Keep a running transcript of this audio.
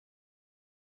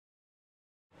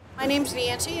My name's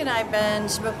Nancy, and I've been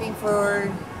smoking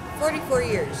for 44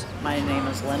 years. My name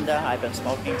is Linda. I've been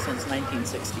smoking since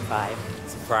 1965.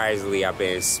 Surprisingly, I've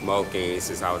been smoking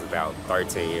since I was about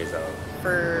 13 years old.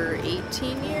 For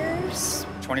 18 years.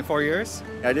 24 years?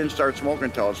 I didn't start smoking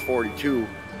until I was 42.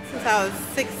 Since I was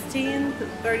 16,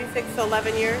 36, so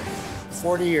 11 years.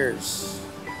 40 years.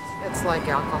 It's like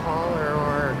alcohol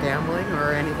or gambling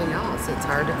or anything else. It's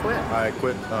hard to quit. I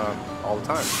quit all the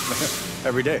time,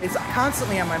 every day. It's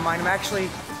constantly on my mind. I'm actually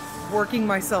working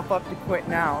myself up to quit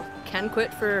now. Can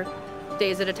quit for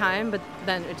days at a time, but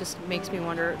then it just makes me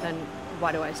wonder, then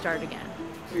why do I start again?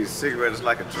 See, a cigarette is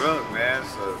like a drug, man,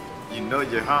 so you know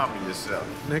you're harming yourself.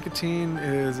 Nicotine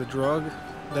is a drug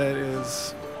that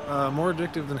is more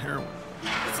addictive than heroin.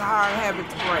 It's a hard habit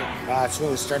to break. It's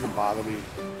really starting to bother me.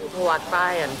 People walk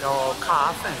by and go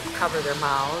cough and cover their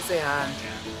mouths and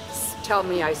tell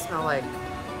me I smell like...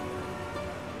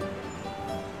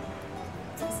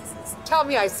 Tell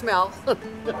me I smell.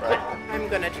 I'm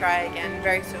gonna try again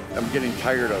very soon. I'm getting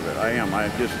tired of it. I am.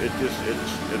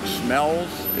 It smells.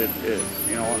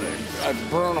 I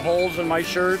burn holes in my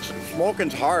shirts.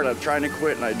 Smoking's hard. I'm trying to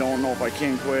quit, and I don't know if I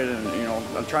can quit, and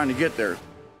I'm trying to get there.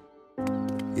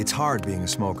 It's hard being a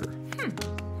smoker.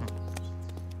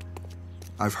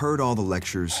 I've heard all the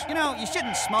lectures. You know, you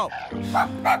shouldn't smoke.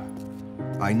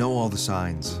 I know all the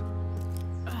signs.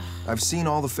 I've seen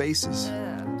all the faces.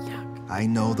 I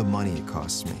know the money it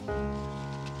costs me.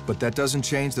 But that doesn't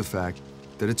change the fact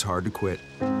that it's hard to quit.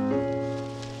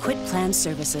 QUITPLAN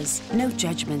Services. No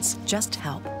judgments, just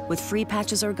help. With free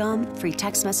patches or gum, free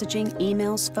text messaging,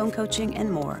 emails, phone coaching,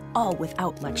 and more. All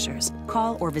without lectures.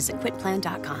 Call or visit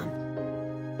quitplan.com.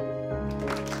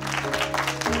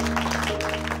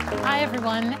 Hi,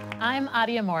 everyone. I'm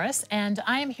Adia Morris, and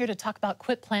I am here to talk about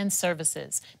QUITPLAN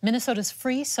Services, Minnesota's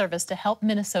free service to help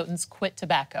Minnesotans quit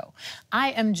tobacco.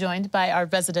 I am joined by our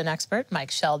resident expert,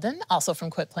 Mike Sheldon, also from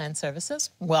QUITPLAN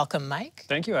Services. Welcome, Mike.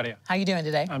 Thank you, Adia. How are you doing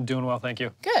today? I'm doing well, thank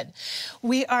you. Good.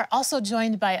 We are also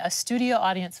joined by a studio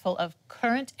audience full of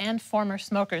current and former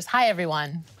smokers. Hi,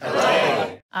 everyone.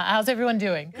 Hello. How's everyone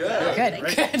doing? Good.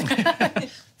 Good.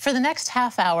 For the next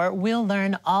half hour, we'll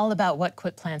learn all about what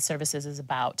QUITPLAN Services is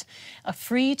about, a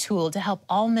free tool to help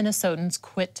all Minnesotans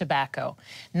quit tobacco,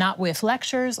 not with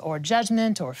lectures or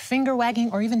judgment or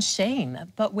finger-wagging or even shame,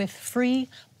 but with free,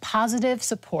 positive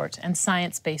support and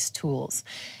science-based tools.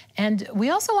 And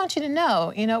we also want you to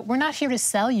know, we're not here to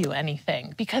sell you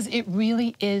anything because it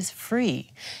really is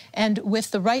free. And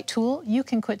with the right tool, you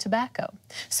can quit tobacco.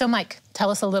 So, Mike, tell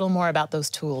us a little more about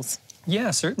those tools.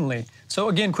 Yeah, certainly. So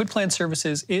again, QUITPLAN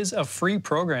Services is a free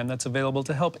program that's available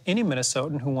to help any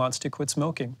Minnesotan who wants to quit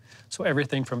smoking. So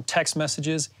everything from text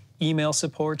messages, email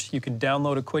support, you can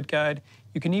download a quit guide,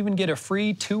 you can even get a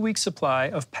free 2-week supply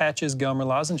of patches, gum, or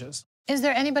lozenges. Is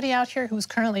there anybody out here who's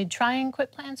currently trying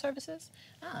QUITPLAN Services?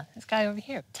 This guy over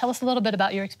here. Tell us a little bit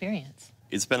about your experience.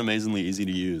 It's been amazingly easy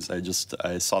to use.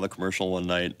 I saw the commercial one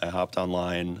night, I hopped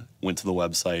online, went to the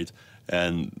website,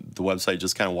 and the website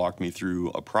just kind of walked me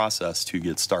through a process to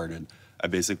get started. I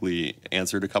basically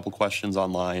answered a couple questions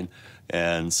online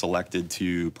and selected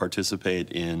to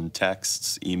participate in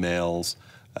texts, emails,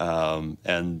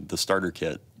 and the starter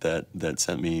kit that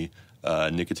sent me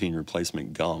nicotine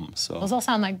replacement gum. So those all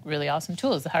sound like really awesome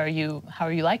tools. How are you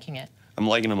liking it? I'm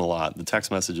liking them a lot. The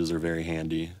text messages are very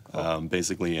handy. Cool.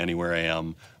 Basically, anywhere I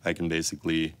am, I can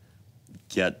basically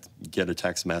get a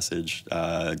text message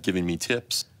giving me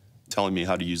tips, telling me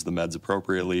how to use the meds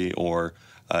appropriately, or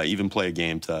even play a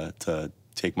game to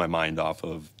take my mind off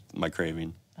of my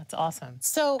craving. That's awesome.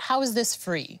 So how is this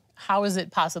free? How is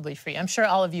it possibly free? I'm sure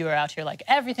all of you are out here like,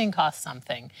 everything costs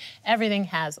something. Everything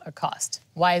has a cost.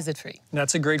 Why is it free?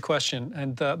 That's a great question.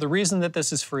 And the reason that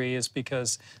this is free is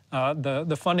because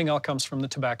the funding all comes from the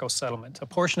tobacco settlement. A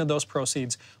portion of those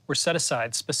proceeds were set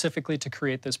aside specifically to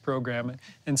create this program.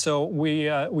 And so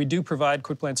we do provide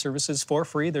QUITPLAN Services for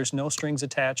free. There's no strings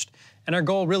attached. And our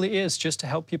goal really is just to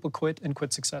help people quit and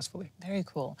quit successfully. Very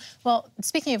cool. Well,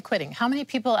 speaking of quitting, how many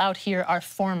people out here are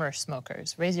former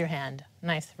smokers? Raise your hand.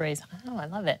 Nice raise. Oh, I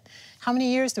love it. How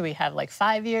many years do we have? Like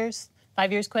 5 years?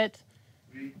 5 years quit?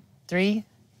 3?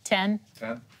 10?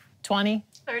 20?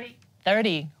 30.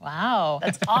 30. Wow,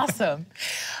 that's awesome.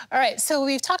 All right, so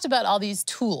we've talked about all these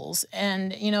tools,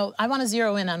 and I want to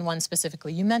zero in on one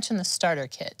specifically. You mentioned the starter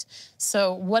kit.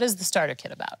 So what is the starter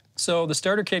kit about? So the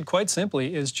starter kit, quite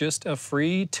simply, is just a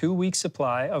free 2-week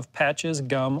supply of patches,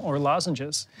 gum, or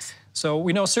lozenges. So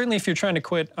we know certainly if you're trying to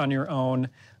quit on your own,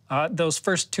 those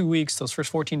first 2 weeks, those first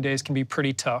 14 days can be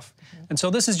pretty tough. And so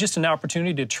this is just an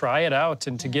opportunity to try it out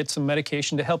and to get some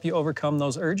medication to help you overcome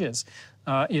those urges.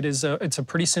 It's a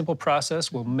pretty simple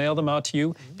process. We'll mail them out to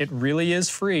you. It really is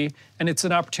free, and it's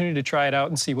an opportunity to try it out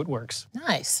and see what works.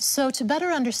 Nice. So to better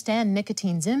understand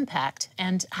nicotine's impact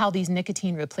and how these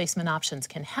nicotine replacement options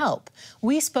can help,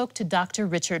 we spoke to Dr.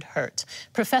 Richard Hurt,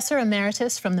 Professor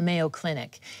Emeritus from the Mayo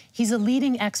Clinic. He's a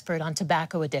leading expert on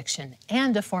tobacco addiction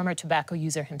and a former tobacco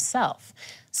user himself.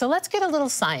 So let's get a little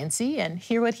sciencey and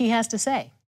hear what he has to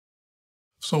say.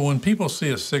 So when people see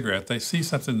a cigarette, they see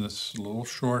something that's a little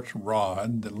short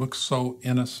rod that looks so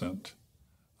innocent,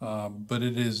 but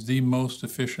it is the most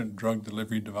efficient drug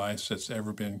delivery device that's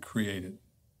ever been created.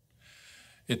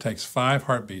 It takes 5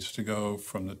 heartbeats to go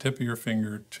from the tip of your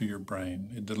finger to your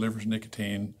brain. It delivers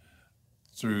nicotine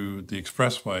through the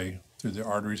expressway, through the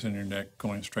arteries in your neck,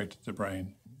 going straight to the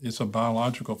brain. It's a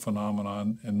biological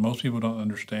phenomenon, and most people don't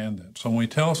understand that. So when we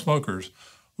tell smokers,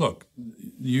 look,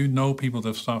 you know people that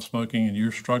have stopped smoking and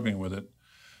you're struggling with it.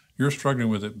 You're struggling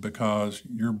with it because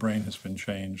your brain has been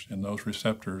changed, and those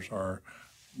receptors are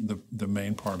the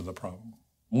main part of the problem.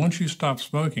 Once you stop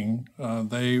smoking,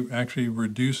 they actually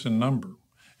reduce in number.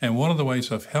 And one of the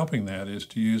ways of helping that is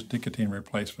to use nicotine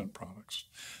replacement products.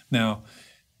 Now,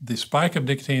 the spike of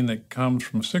nicotine that comes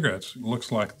from cigarettes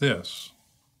looks like this.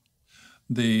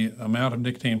 The amount of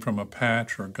nicotine from a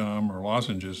patch or gum or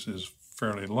lozenges is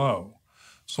fairly low.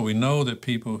 So we know that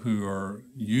people who are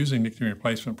using nicotine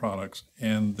replacement products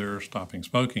and they're stopping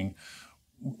smoking,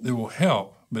 it will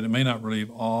help, but it may not relieve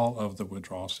all of the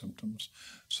withdrawal symptoms.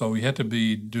 So we have to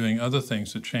be doing other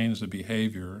things to change the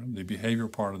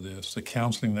behavioral part of this, the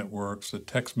counseling that works, the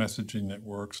text messaging that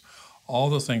works. All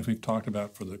the things we've talked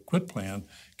about for the QUIT plan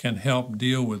can help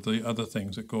deal with the other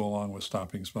things that go along with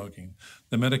stopping smoking.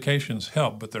 The medications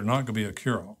help, but they're not going to be a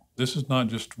cure-all. This is not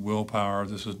just willpower.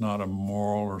 This is not a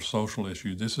moral or social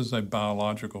issue. This is a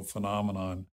biological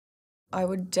phenomenon. I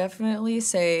would definitely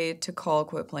say to call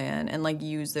QUITPLAN and like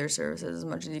use their services as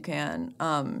much as you can.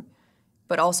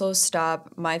 But also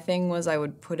stop. My thing was I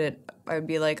would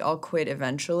be like, I'll quit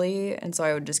eventually. And so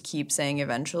I would just keep saying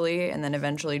eventually. And then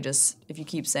eventually just, if you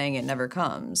keep saying it, never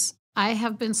comes. I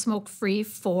have been smoke-free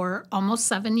for almost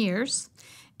 7 years.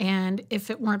 And if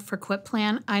it weren't for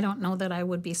QUITPLAN, I don't know that I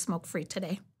would be smoke-free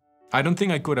today. I don't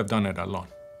think I could have done it alone.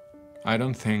 I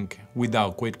don't think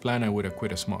without QUITPLAN I would have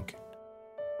quit smoking.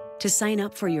 To sign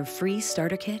up for your free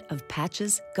starter kit of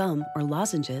patches, gum, or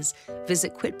lozenges,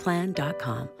 visit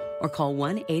quitplan.com or call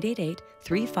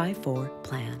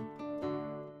 1-888-354-PLAN.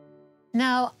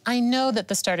 Now, I know that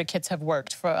the starter kits have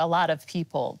worked for a lot of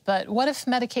people, but what if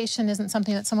medication isn't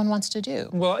something that someone wants to do?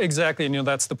 Well, exactly, and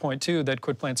that's the point too, that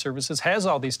QUITPLAN Services has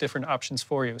all these different options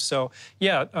for you. So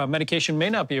yeah, medication may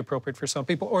not be appropriate for some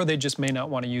people, or they just may not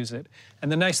want to use it.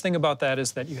 And the nice thing about that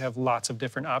is that you have lots of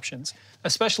different options,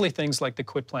 especially things like the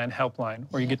QUITPLAN helpline,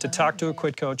 where you get to talk to a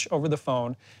quit coach over the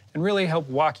phone and really help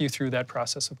walk you through that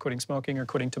process of quitting smoking or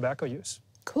quitting tobacco use.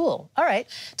 Cool. All right.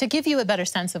 To give you a better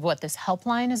sense of what this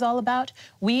helpline is all about,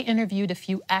 we interviewed a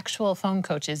few actual phone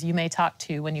coaches you may talk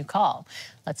to when you call.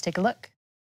 Let's take a look.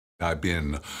 I've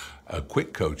been a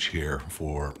quit coach here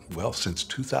for, well, since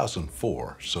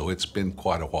 2004, so it's been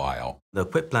quite a while. The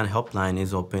QUITPLAN helpline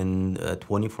is open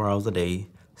 24 hours a day,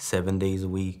 7 days a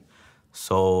week.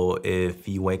 So if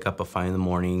you wake up at 5 in the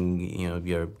morning,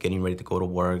 you're getting ready to go to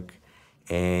work,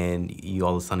 and you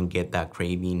all of a sudden get that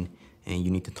craving, and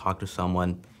you need to talk to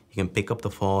someone, you can pick up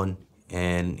the phone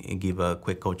and give a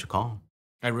quit coach a call.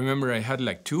 I remember I had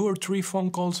like 2 or 3 phone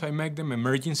calls. I make them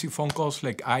emergency phone calls,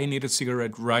 like I need a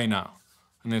cigarette right now.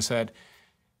 And I said,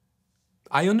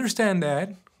 I understand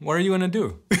that. What are you gonna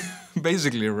do?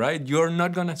 Basically, right? You're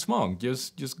not gonna smoke.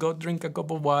 Just go drink a cup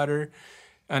of water,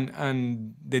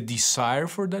 and the desire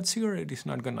for that cigarette is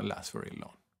not gonna last very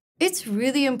long. It's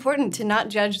really important to not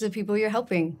judge the people you're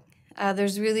helping.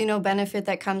 There's really no benefit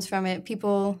that comes from it.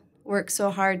 People work so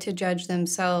hard to judge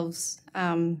themselves,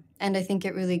 and I think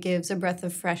it really gives a breath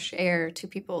of fresh air to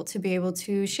people to be able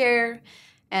to share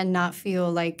and not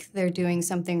feel like they're doing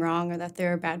something wrong or that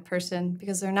they're a bad person,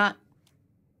 because they're not.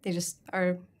 They just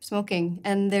are smoking,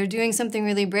 and they're doing something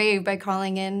really brave by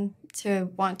calling in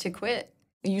to want to quit.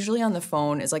 Usually on the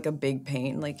phone is like a big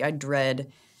pain. Like I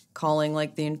dread calling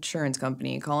like the insurance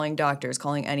company, calling doctors,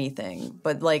 calling anything.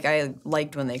 But like I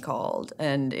liked when they called,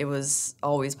 and it was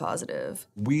always positive.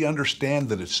 We understand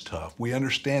that it's tough. We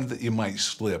understand that you might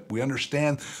slip. We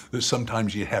understand that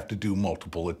sometimes you have to do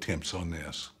multiple attempts on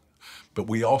this. But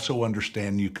we also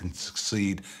understand you can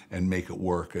succeed and make it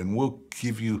work, and we'll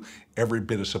give you every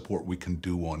bit of support we can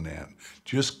do on that.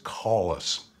 Just call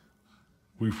us.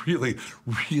 We really,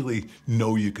 really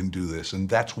know you can do this, and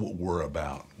that's what we're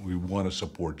about. We want to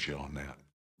support you on that.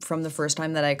 From the first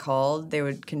time that I called, they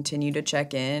would continue to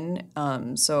check in.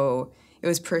 So it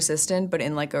was persistent, but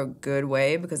in like a good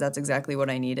way, because that's exactly what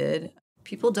I needed.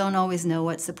 People don't always know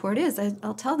what support is.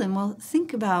 I'll tell them, well,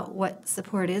 think about what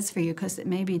support is for you, because it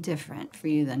may be different for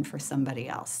you than for somebody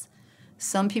else.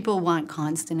 Some people want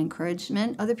constant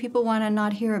encouragement. Other people want to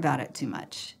not hear about it too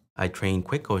much. I train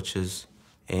quit coaches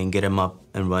and get them up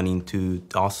and running to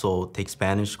also take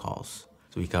Spanish calls.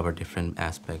 So we cover different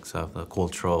aspects of the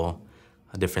cultural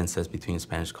differences between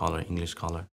Spanish caller and English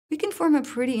caller. We can form a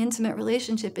pretty intimate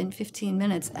relationship in 15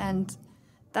 minutes, and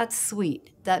that's sweet.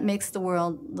 That makes the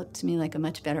world look to me like a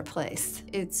much better place.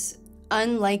 It's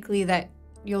unlikely that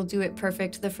you'll do it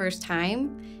perfect the first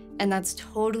time, and that's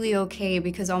totally okay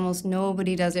because almost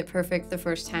nobody does it perfect the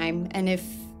first time. And if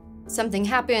something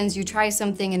happens, you try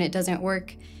something and it doesn't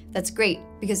work, that's great,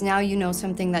 because now you know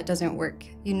something that doesn't work.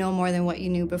 You know more than what you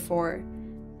knew before,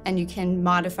 and you can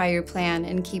modify your plan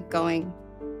and keep going.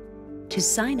 To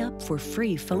sign up for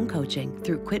free phone coaching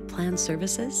through QUITPLAN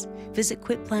Services, visit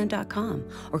quitplan.com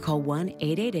or call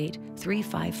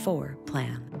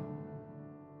 1-888-354-PLAN.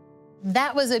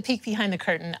 That was a peek behind the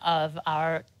curtain of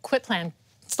our QUITPLAN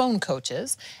phone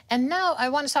coaches. And now I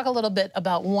want to talk a little bit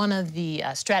about one of the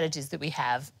strategies that we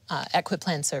have at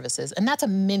QUITPLAN Services, and that's a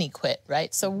mini quit,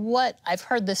 right? So I've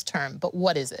heard this term, but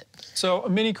what is it? So a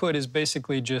mini quit is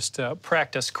basically just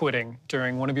practice quitting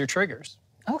during one of your triggers.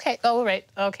 Okay, oh, right.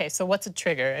 Okay, so what's a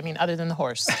trigger? I mean, other than the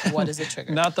horse, what is a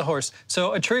trigger? Not the horse.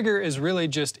 So a trigger is really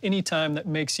just any time that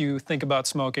makes you think about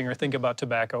smoking or think about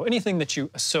tobacco, anything that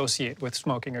you associate with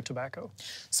smoking or tobacco.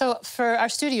 So for our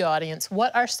studio audience,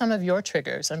 what are some of your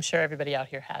triggers? I'm sure everybody out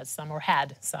here has some or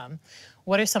had some.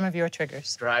 What are some of your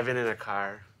triggers? Driving in a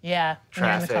car. Yeah,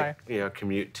 traffic, in the car. You know,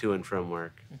 commute to and from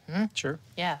work. Mm-hmm. Sure.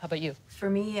 Yeah, how about you? For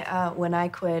me, when I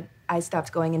quit, I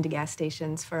stopped going into gas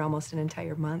stations for almost an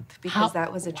entire month because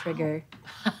that was a trigger.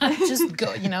 Just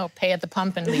go, pay at the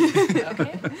pump and leave.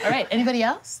 Okay. All right. Anybody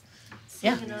else?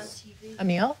 Yeah.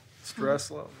 Emil? Stress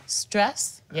level.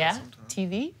 Stress? Yeah.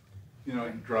 TV? You know,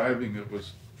 driving,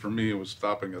 for me, it was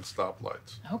stopping at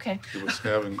stoplights. Okay. It was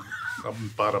having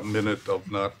about a minute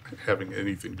of not having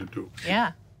anything to do.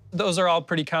 Yeah. Those are all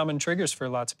pretty common triggers for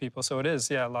lots of people. So it is,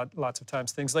 yeah, lots of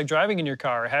times. Things like driving in your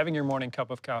car, having your morning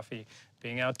cup of coffee,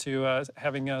 being out to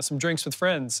having some drinks with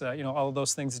friends, all of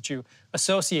those things that you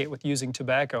associate with using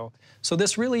tobacco. So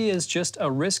this really is just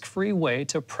a risk-free way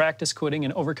to practice quitting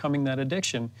and overcoming that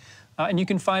addiction. And you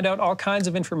can find out all kinds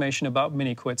of information about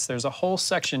mini quits. There's a whole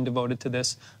section devoted to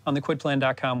this on the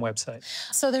quitplan.com website.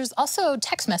 So there's also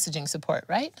text messaging support,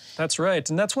 right? That's right,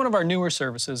 and that's one of our newer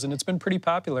services, and it's been pretty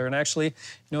popular. And actually,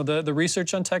 the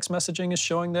research on text messaging is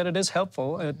showing that it is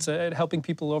helpful at helping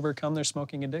people overcome their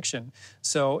smoking addiction.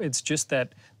 So it's just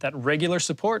that regular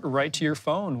support right to your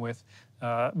phone with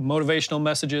motivational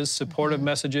messages, supportive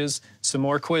messages, some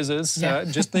more quizzes,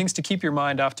 just things to keep your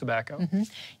mind off tobacco. Mm-hmm.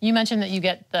 You mentioned that you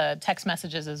get the text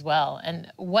messages as well.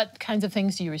 And what kinds of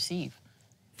things do you receive?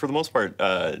 For the most part,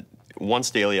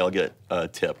 once daily I'll get a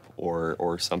tip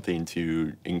or something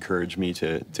to encourage me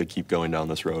to keep going down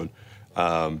this road.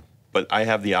 But I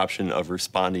have the option of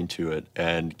responding to it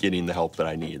and getting the help that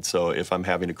I need. So if I'm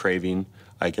having a craving,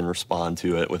 I can respond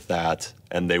to it with that,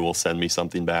 and they will send me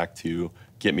something back to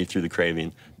get me through the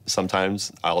craving.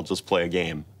 Sometimes I'll just play a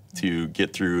game to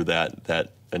get through that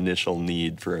initial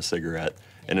need for a cigarette,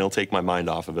 and it'll take my mind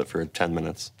off of it for 10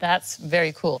 minutes. That's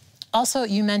very cool. Also,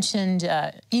 you mentioned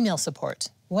email support.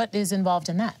 What is involved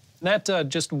in that? That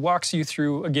just walks you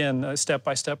through, again, a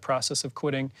step-by-step process of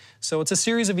quitting. So it's a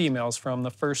series of emails from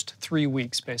the first 3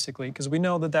 weeks, basically, because we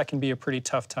know that can be a pretty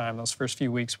tough time, those first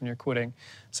few weeks when you're quitting.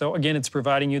 So again, it's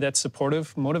providing you that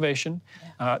supportive motivation,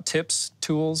 tips,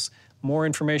 tools, more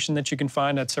information that you can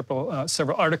find at several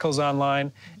articles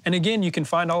online. And again, you can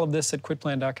find all of this at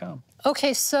quitplan.com.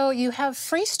 Okay, so you have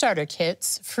free starter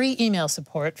kits, free email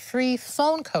support, free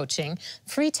phone coaching,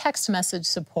 free text message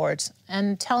support.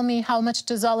 And tell me, how much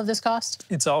does all of this cost?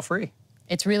 It's all free.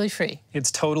 It's really free? It's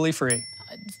totally free.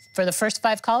 For the first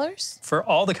 5 callers? For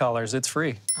all the callers, it's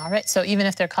free. All right, so even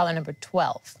if they're caller number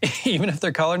 12? Even if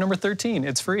they're caller number 13,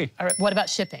 it's free. All right, what about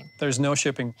shipping? There's no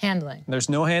shipping. Handling? There's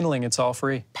no handling, it's all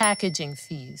free. Packaging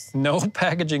fees? No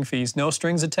packaging fees, no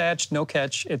strings attached, no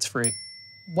catch, it's free.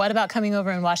 What about coming over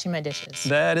and washing my dishes?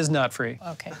 That is not free.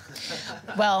 Okay.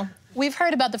 Well, we've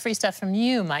heard about the free stuff from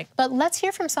you, Mike, but let's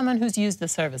hear from someone who's used the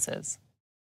services.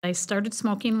 I started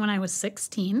smoking when I was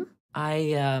 16.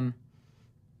 I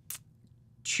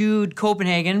chewed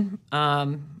Copenhagen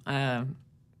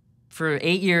for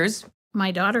 8 years.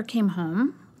 My daughter came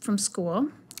home from school,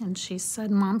 and she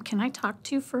said, "Mom, can I talk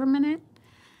to you for a minute?"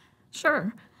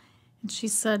 "Sure." And she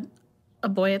said, "A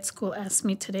boy at school asked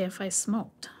me today if I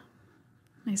smoked."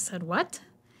 I said, "What?"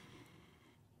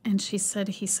 And he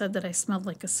said that I smelled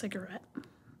like a cigarette.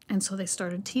 And so they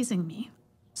started teasing me.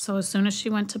 So as soon as she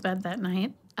went to bed that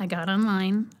night, I got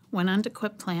online, went on to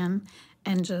QuitPlan,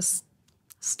 and just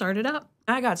started up.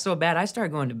 I got so bad, I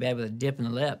started going to bed with a dip in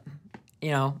the lip,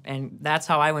 and that's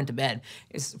how I went to bed.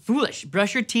 It's foolish.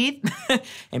 Brush your teeth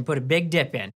and put a big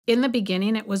dip in. In the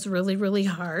beginning, it was really, really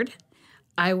hard.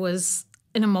 I was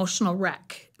an emotional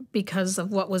wreck because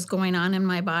of what was going on in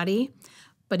my body.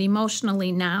 But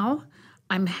emotionally now,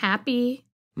 I'm happy.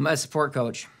 I'm a support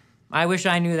coach. I wish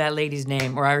I knew that lady's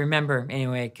name, or I remember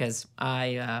anyway, because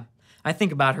I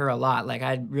think about her a lot. Like,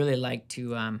 I'd really like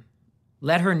to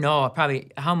let her know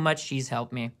probably how much she's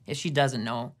helped me, if she doesn't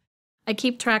know. I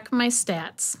keep track of my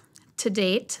stats. To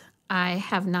date, I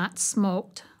have not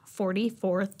smoked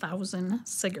 44,000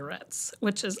 cigarettes,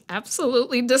 which is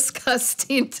absolutely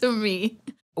disgusting to me.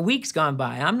 A week's gone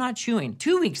by, I'm not chewing.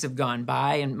 2 weeks have gone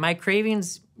by, and my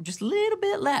cravings just a little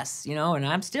bit less, and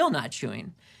I'm still not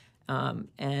chewing.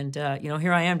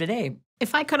 Here I am today.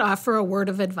 If I could offer a word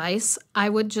of advice, I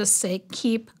would just say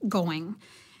keep going.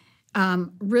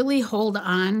 Really hold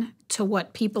on to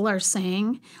what people are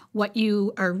saying, what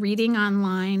you are reading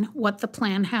online, what the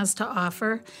plan has to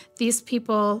offer. These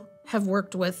people have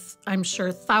worked with, I'm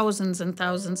sure, thousands and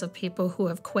thousands of people who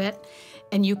have quit,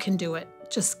 and you can do it.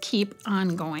 Just keep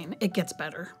on going. It gets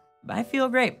better. I feel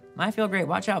great.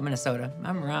 Watch out, Minnesota.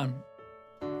 I'm around.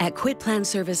 At QUITPLAN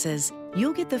Services,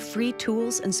 you'll get the free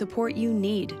tools and support you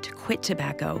need to quit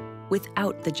tobacco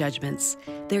without the judgments.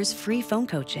 There's free phone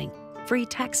coaching, free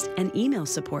text and email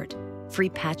support, free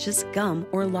patches, gum,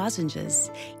 or lozenges,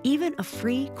 even a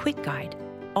free quit guide.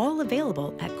 All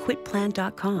available at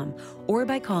quitplan.com or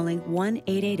by calling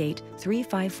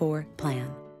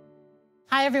 1-888-354-PLAN.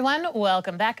 Hi, everyone.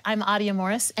 Welcome back. I'm Adia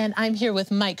Morris, and I'm here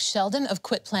with Mike Sheldon of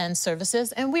QUITPLAN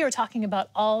Services, and we are talking about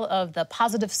all of the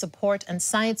positive support and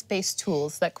science-based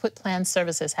tools that QUITPLAN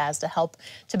Services has to help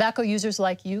tobacco users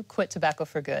like you quit tobacco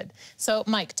for good. So,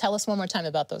 Mike, tell us one more time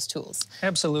about those tools.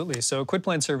 Absolutely. So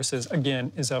QUITPLAN Services,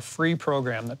 again, is a free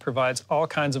program that provides all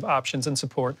kinds of options and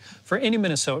support for any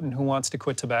Minnesotan who wants to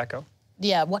quit tobacco.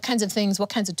 Yeah, what kinds of things, what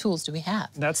kinds of tools do we have?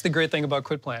 That's the great thing about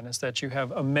QuitPlan is that you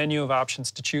have a menu of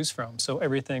options to choose from. So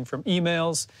everything from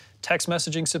emails, text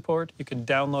messaging support, you can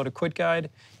download a quit guide.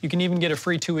 You can even get a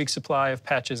free 2-week supply of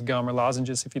patches, gum, or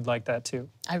lozenges if you'd like that too.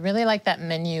 I really like that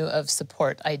menu of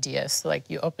support idea. So like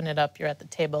you open it up, you're at the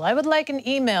table. I would like an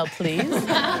email, please.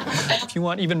 If you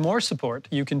want even more support,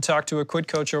 you can talk to a quit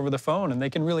coach over the phone and they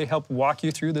can really help walk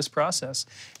you through this process.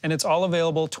 And it's all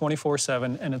available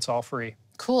 24/7 and it's all free.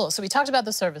 Cool. So we talked about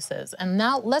the services, and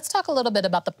now let's talk a little bit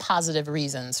about the positive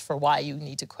reasons for why you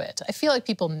need to quit. I feel like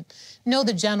people know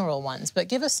the general ones, but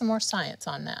give us some more science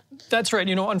on that. That's right.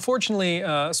 Unfortunately,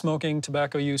 smoking,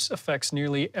 tobacco use affects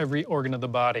nearly every organ of the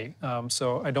body.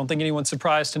 So I don't think anyone's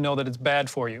surprised to know that it's bad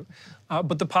for you.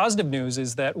 But the positive news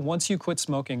is that once you quit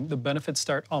smoking, the benefits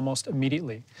start almost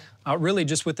immediately. Really,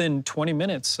 just within 20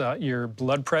 minutes, your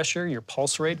blood pressure, your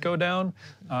pulse rate go down.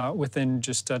 Within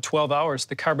just 12 hours,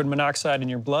 the carbon monoxide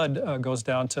in your blood goes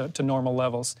down to normal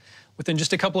levels. Within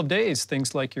just a couple of days,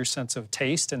 things like your sense of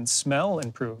taste and smell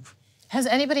improve. Has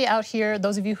anybody out here,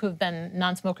 those of you who have been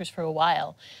non-smokers for a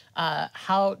while,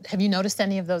 have you noticed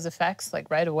any of those effects, like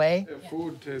right away? Yeah,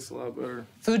 food tastes a lot better.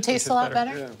 Food tastes a lot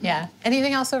better? Yeah.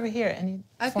 Anything else over here?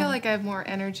 I feel like I have more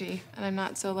energy, and I'm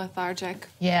not so lethargic.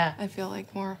 Yeah. I feel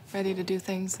like more ready to do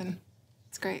things, and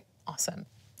it's great. Awesome.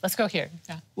 Let's go here.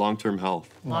 Yeah. Long-term health.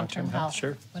 Long-term health.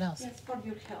 Sure. What else? Yes, for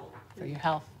your health. For your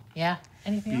health. Yeah.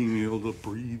 Anything else? Being able to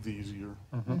breathe easier.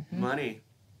 Money.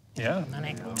 Yeah,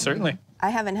 Money. Certainly. I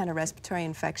haven't had a respiratory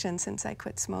infection since I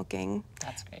quit smoking.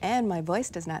 That's great. And my voice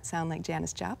does not sound like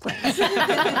Janis Joplin.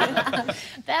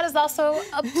 That is also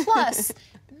a plus,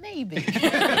 maybe.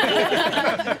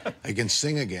 I can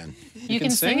sing again. You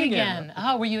can sing again.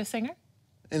 Oh, were you a singer?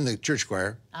 In the church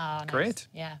choir. Oh, nice. Great.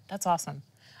 Yeah, that's awesome.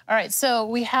 All right, so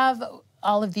we have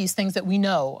all of these things that we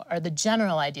know are the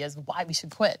general ideas of why we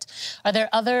should quit. Are there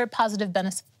other positive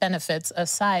benefits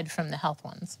aside from the health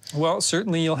ones? Well,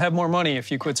 certainly you'll have more money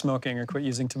if you quit smoking or quit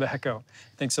using tobacco.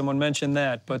 I think someone mentioned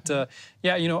that. But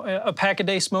yeah, a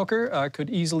pack-a-day smoker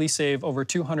could easily save over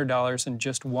 $200 in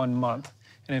just 1 month.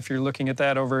 And if you're looking at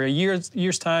that over a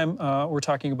year's time, we're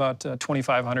talking about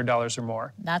 $2,500 or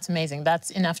more. That's amazing. That's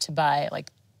enough to buy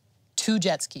like 2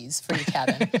 jet skis for your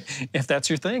cabin. If that's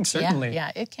your thing, certainly.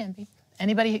 Yeah, it can be.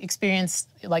 Anybody experience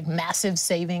like massive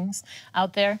savings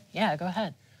out there? Yeah, go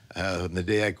ahead. The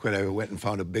day I quit, I went and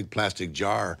found a big plastic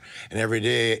jar, and every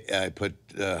day I put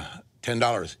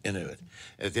 $10 into it.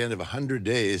 At the end of 100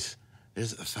 days,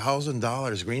 there's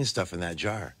 $1,000 green stuff in that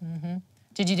jar.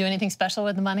 Did you do anything special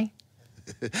with the money?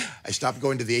 I stopped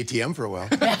going to the ATM for a while.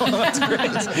 That's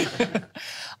great.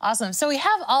 Awesome. So we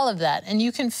have all of that, and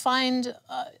you can find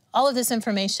all of this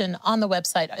information on the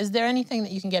website. Is there anything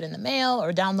that you can get in the mail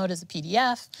or download as a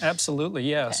PDF? Absolutely,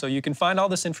 yeah. Okay. So you can find all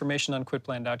this information on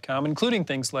QUITPLAN.com, including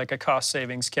things like a cost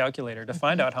savings calculator to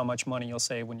find out how much money you'll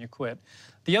save when you quit.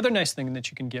 The other nice thing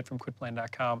that you can get from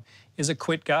QUITPLAN.com is a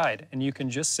quit guide, and you can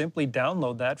just simply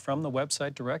download that from the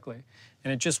website directly.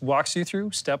 And it just walks you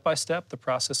through, step by step, the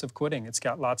process of quitting. It's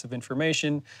got lots of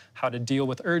information, how to deal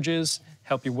with urges,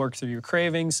 help you work through your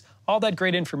cravings, all that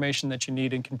great information that you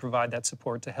need and can provide that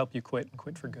support to help you quit and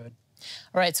quit for good.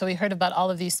 All right, so we heard about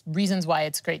all of these reasons why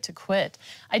it's great to quit.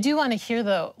 I do want to hear,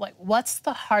 though, like, what's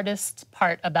the hardest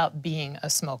part about being a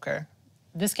smoker?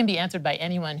 This can be answered by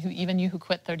anyone, even you who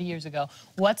quit 30 years ago.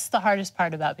 What's the hardest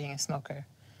part about being a smoker?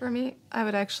 For me, I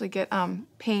would actually get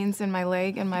pains in my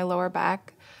leg and my lower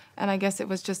back. And I guess it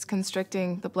was just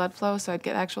constricting the blood flow, so I'd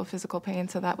get actual physical pain.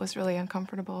 So that was really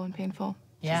uncomfortable and painful.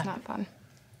 Yeah. It's not fun.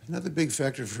 Another big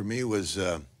factor for me was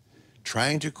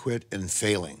trying to quit and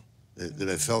failing, that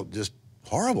I felt just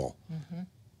horrible.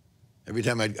 Every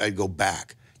time I'd go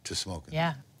back to smoking.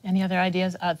 Yeah. Any other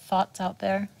ideas, thoughts out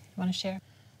there you want to share?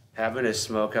 Having to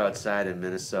smoke outside in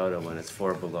Minnesota when it's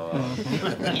 4 below.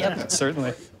 Yep.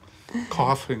 Certainly.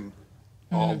 Coughing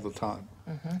all the time.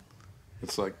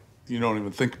 It's like you don't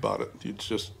even think about it. It's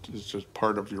just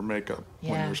part of your makeup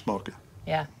when you're smoking.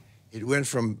 Yeah. It went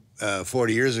from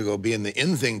 40 years ago being the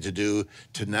in thing to do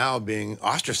to now being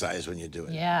ostracized when you do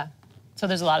it. Yeah. So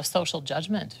there's a lot of social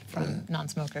judgment from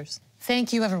non-smokers.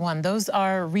 Thank you, everyone. Those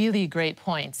are really great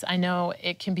points. I know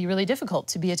it can be really difficult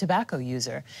to be a tobacco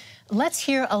user. Let's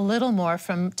hear a little more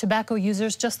from tobacco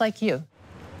users just like you.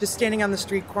 Just standing on the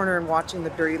street corner and watching the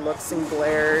dirty looks and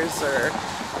glares, or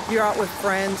if you're out with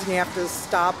friends and you have to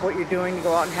stop what you're doing to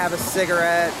go out and have a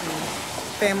cigarette, and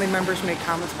family members make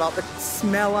comments about the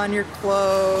smell on your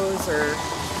clothes, or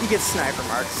you get snide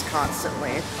remarks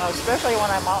constantly. Especially when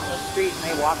I'm out in the street and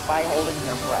they walk by holding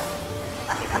their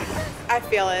breath. I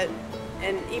feel it,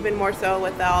 and even more so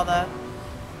with all the,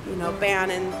 ban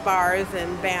in bars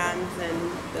and bans and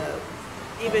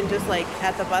even just like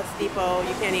at the bus depot,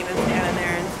 you can't even stand in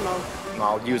there and smoke.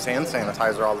 I'll use hand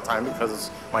sanitizer all the time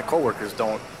because my coworkers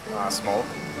don't smoke,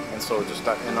 and so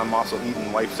and I'm also eating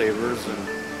lifesavers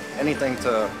and anything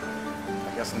to,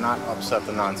 I guess, not upset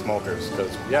the non-smokers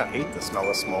because I hate the smell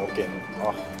of smoke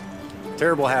and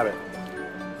terrible habit.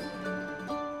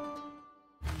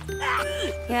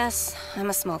 Yes, I'm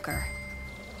a smoker.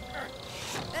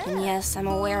 And yes, I'm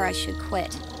aware I should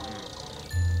quit.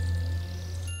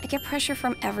 I get pressure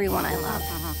from everyone I love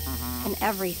and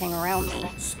everything around me.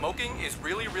 Smoking is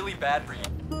really, really bad for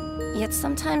you. Yet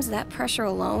sometimes that pressure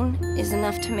alone is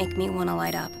enough to make me want to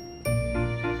light up.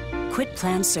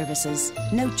 QUITPLAN Services.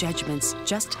 No judgments,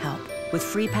 just help. With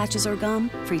free patches or gum,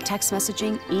 free text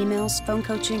messaging, emails, phone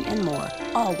coaching, and more.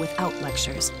 All without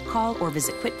lectures. Call or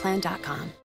visit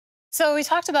QUITPLAN.com. So we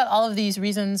talked about all of these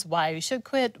reasons why we should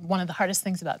quit. One of the hardest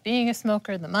things about being a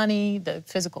smoker, the money, the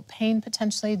physical pain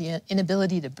potentially, the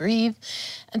inability to breathe.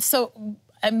 And so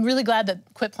I'm really glad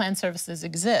that QUITPLAN Services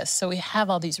exists. So we have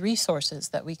all these resources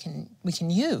that we can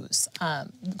use.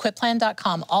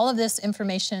 QUITPLAN.com, all of this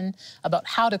information about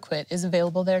how to quit is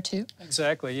available there too?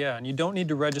 Exactly, yeah. And you don't need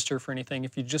to register for anything.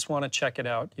 If you just want to check it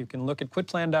out, you can look at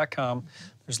QUITPLAN.com.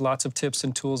 There's lots of tips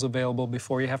and tools available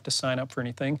before you have to sign up for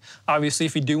anything. Obviously,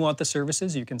 if you do want the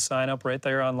services, you can sign up right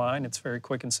there online. It's very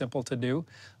quick and simple to do.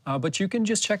 But you can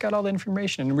just check out all the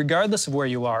information. And regardless of where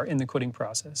you are in the quitting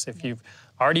process, if you've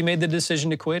already made the decision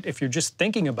to quit, if you're just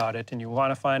thinking about it and you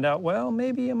want to find out, well,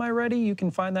 maybe am I ready? You can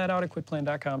find that out at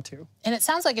QUITPLAN.com too. And it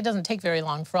sounds like it doesn't take very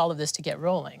long for all of this to get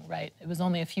rolling, right? It was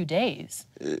only a few days.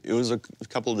 It was a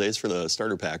couple of days for the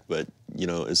starter pack, but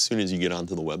as soon as you get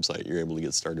onto the website, you're able to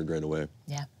get started right away.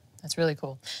 Yeah. That's really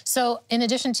cool. So in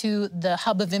addition to the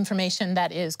hub of information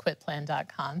that is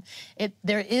QUITPLAN.com,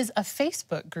 there is a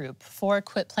Facebook group for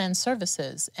QUITPLAN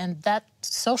Services, and that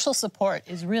social support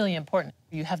is really important.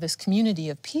 You have this community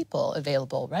of people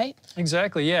available, right?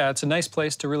 Exactly, yeah. It's a nice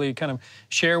place to really kind of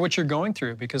share what you're going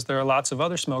through because there are lots of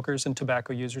other smokers and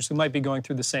tobacco users who might be going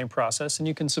through the same process, and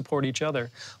you can support each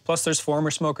other. Plus, there's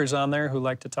former smokers on there who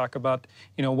like to talk about,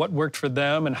 what worked for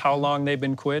them and how long they've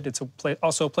been quit. It's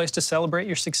also a place to celebrate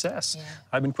your success. Yeah.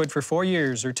 I've been quit for 4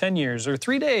 years or 10 years or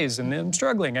 3 days, and I'm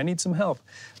struggling. I need some help.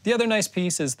 The other nice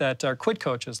piece is that our quit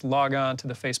coaches log on to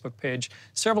the Facebook page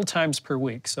several times per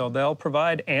week. So they'll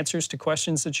provide answers to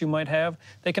questions that you might have.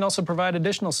 They can also provide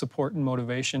additional support and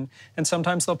motivation, and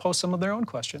sometimes they'll post some of their own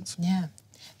questions. Yeah.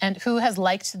 And who has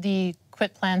liked the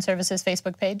QUITPLAN Services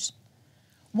Facebook page?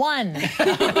 One.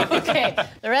 Okay,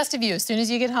 the rest of you, as soon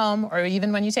as you get home, or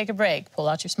even when you take a break, pull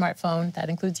out your smartphone. That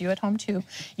includes you at home too.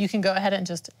 You can go ahead and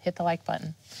just hit the like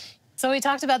button. So we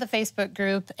talked about the Facebook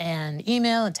group and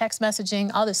email and text messaging,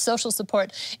 all this social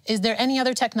support. Is there any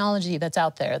other technology that's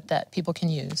out there that people can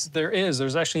use? There is.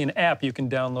 There's actually an app you can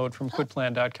download from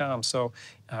QUITPLAN.com. So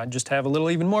just have a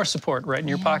little even more support right in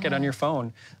your pocket on your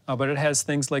phone. But it has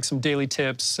things like some daily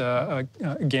tips,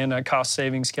 again, a cost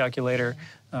savings calculator,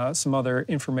 some other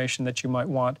information that you might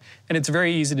want. And it's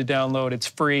very easy to download. It's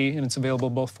free, and it's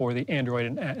available both for the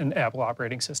Android and Apple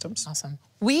operating systems. Awesome.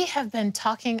 We have been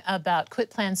talking about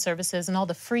QUITPLAN Services and all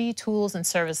the free tools and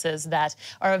services that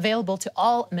are available to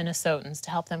all Minnesotans to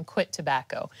help them quit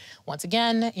tobacco. Once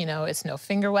again, you know, it's no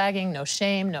finger wagging, no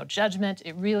shame, no judgment.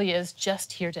 It really is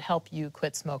just here to help you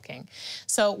quit smoking.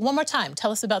 So one more time,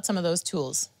 tell us about some of those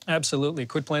tools. Absolutely.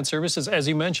 QUITPLAN Services, as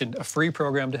you mentioned, a free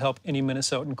program to help any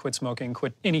Minnesotan quit smoking,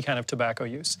 quit any kind of tobacco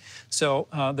use. So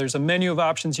there's a menu of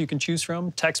options you can choose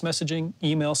from: text messaging,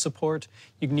 email support.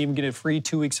 You can even get a free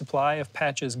 2-week supply of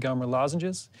patches, gum, or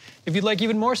lozenges. If you'd like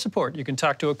even more support, you can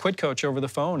talk to a quit coach over the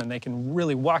phone, and they can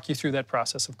really walk you through that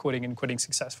process of quitting and quitting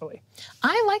successfully.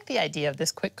 I like the idea of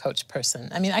this quit coach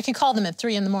person. I mean, I can call them at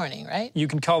 3 in the morning, right? You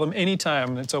can call them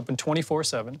anytime. It's open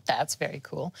 24/7. That's very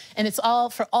cool. And it's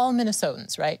all for all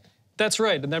Minnesotans, right? That's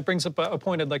right, and that brings up a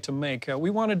point I'd like to make.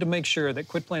 We wanted to make sure that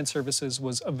QUITPLAN Services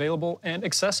was available and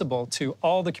accessible to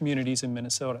all the communities in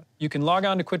Minnesota. You can log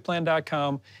on to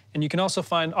QUITPLAN.com, and you can also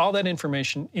find all that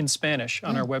information in Spanish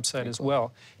on our website as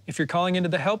well. If you're calling into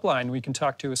the helpline, we can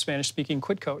talk to a Spanish-speaking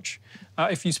quit coach.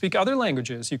 If you speak other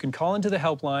languages, you can call into the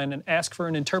helpline and ask for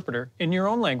an interpreter in your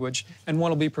own language, and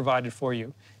one will be provided for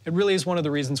you. It really is one of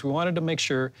the reasons we wanted to make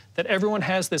sure that everyone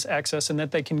has this access and that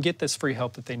they can get this free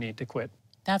help that they need to quit.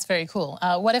 That's very cool.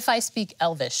 What if I speak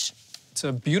Elvish? It's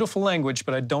a beautiful language,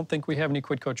 but I don't think we have any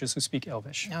quit coaches who speak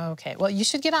Elvish. Okay, well, you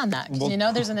should get on that, because you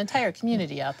know there's an entire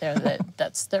community out there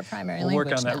that's their primary language.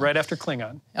 We'll work on that right after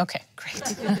Klingon. Okay,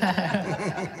 great.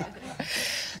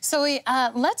 So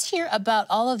let's hear about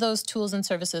all of those tools and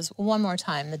services one more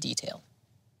time, the detail.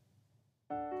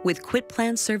 With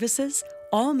QUITPLAN Services,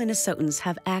 all Minnesotans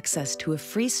have access to a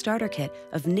free starter kit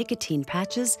of nicotine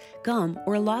patches, gum,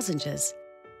 or lozenges,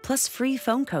 plus free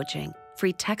phone coaching,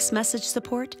 free text message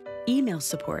support, email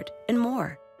support, and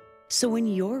more. So when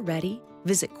you're ready,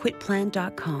 visit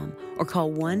quitplan.com or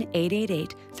call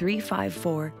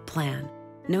 1-888-354-PLAN.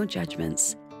 No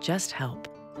judgments, just help.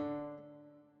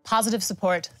 Positive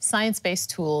support,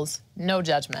 science-based tools, no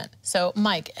judgment. So,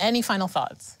 Mike, any final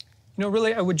thoughts? You know,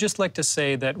 really, I would just like to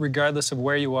say that regardless of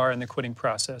where you are in the quitting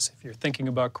process, if you're thinking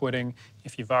about quitting,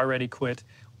 if you've already quit,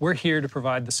 we're here to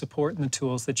provide the support and the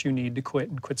tools that you need to quit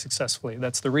and quit successfully.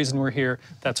 That's the reason we're here.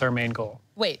 That's our main goal.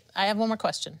 Wait, I have one more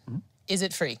question. Is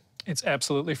it free? It's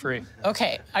absolutely free.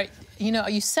 Okay, you know,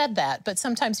 you said that, but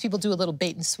sometimes people do a little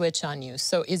bait and switch on you.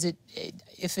 So is it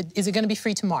going to be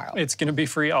free tomorrow? It's going to be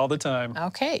free all the time.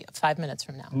 Okay, 5 minutes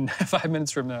from now. 5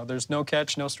 minutes from now. There's no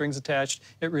catch, no strings attached.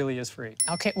 It really is free.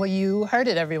 Okay, well, you heard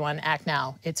it, everyone. Act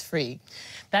now. It's free.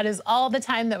 That is all the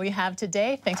time that we have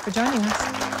today. Thanks for joining us.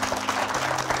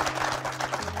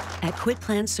 At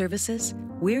QUITPLAN Services,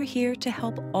 we're here to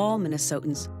help all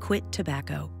Minnesotans quit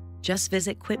tobacco. Just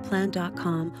visit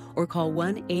quitplan.com or call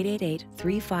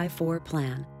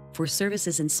 1-888-354-PLAN. For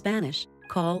services in Spanish,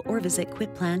 call or visit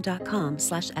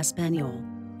quitplan.com/Espanol.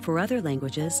 For other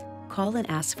languages, call and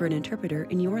ask for an interpreter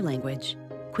in your language.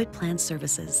 QUITPLAN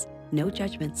Services. No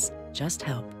judgments, just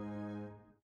help.